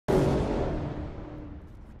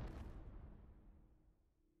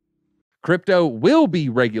Crypto will be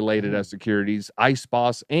regulated as securities. ICE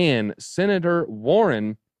boss and Senator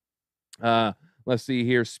Warren, let's see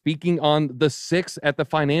here, speaking on the 6th at the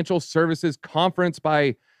Financial Services Conference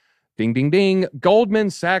by ding, ding, ding, Goldman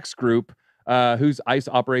Sachs Group, whose ICE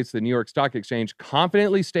operates the New York Stock Exchange,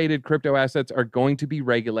 confidently stated crypto assets are going to be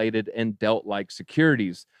regulated and dealt like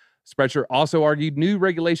securities. Sprecher also argued new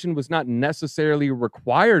regulation was not necessarily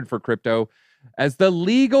required for crypto, as the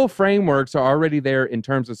legal frameworks are already there in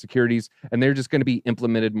terms of securities, and they're just going to be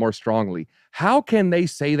implemented more strongly. How can they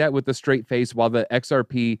say that with a straight face while the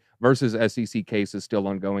XRP versus SEC case is still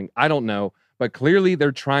ongoing? I don't know, but clearly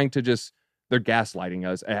they're trying to they're gaslighting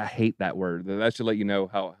us. I hate that word. That should let you know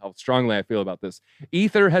how strongly I feel about this.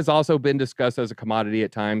 Ether has also been discussed as a commodity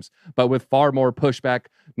at times, but with far more pushback.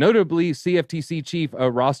 Notably, CFTC chief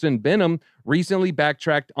Rostin Benham recently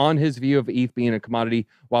backtracked on his view of ETH being a commodity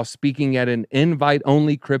while speaking at an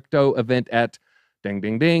invite-only crypto event at, ding,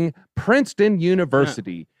 ding, ding, Princeton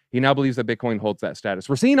University. Yeah. He now believes that Bitcoin holds that status.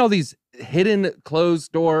 We're seeing all these hidden,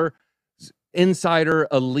 closed-door, insider,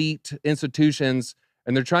 elite institutions,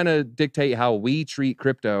 and they're trying to dictate how we treat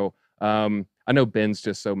crypto. I know Ben's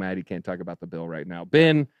just so mad he can't talk about the bill right now.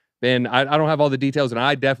 Ben, I don't have all the details, and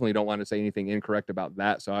I definitely don't want to say anything incorrect about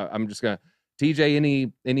that. So I'm just going to,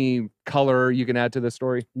 TJ, any color you can add to this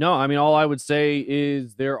story? No, I mean, all I would say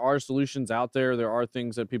is there are solutions out there. There are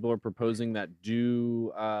things that people are proposing that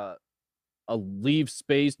do leave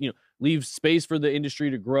space for the industry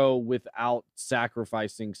to grow without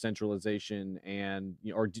sacrificing centralization and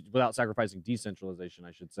without sacrificing decentralization,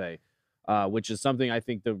 I should say, which is something I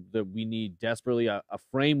think that we need desperately, a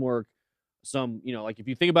framework. Some, like if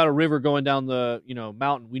you think about a river going down the,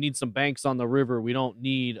 mountain, we need some banks on the river. We don't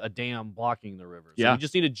need a dam blocking the river. So we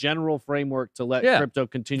just need a general framework to let crypto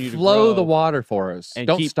continue to flow the water for us. And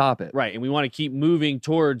don't stop it. Right. And we want to keep moving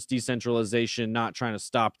towards decentralization, not trying to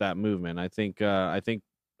stop that movement. I think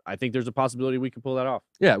there's a possibility we can pull that off.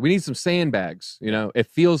 Yeah. We need some sandbags. It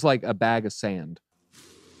feels like a bag of sand.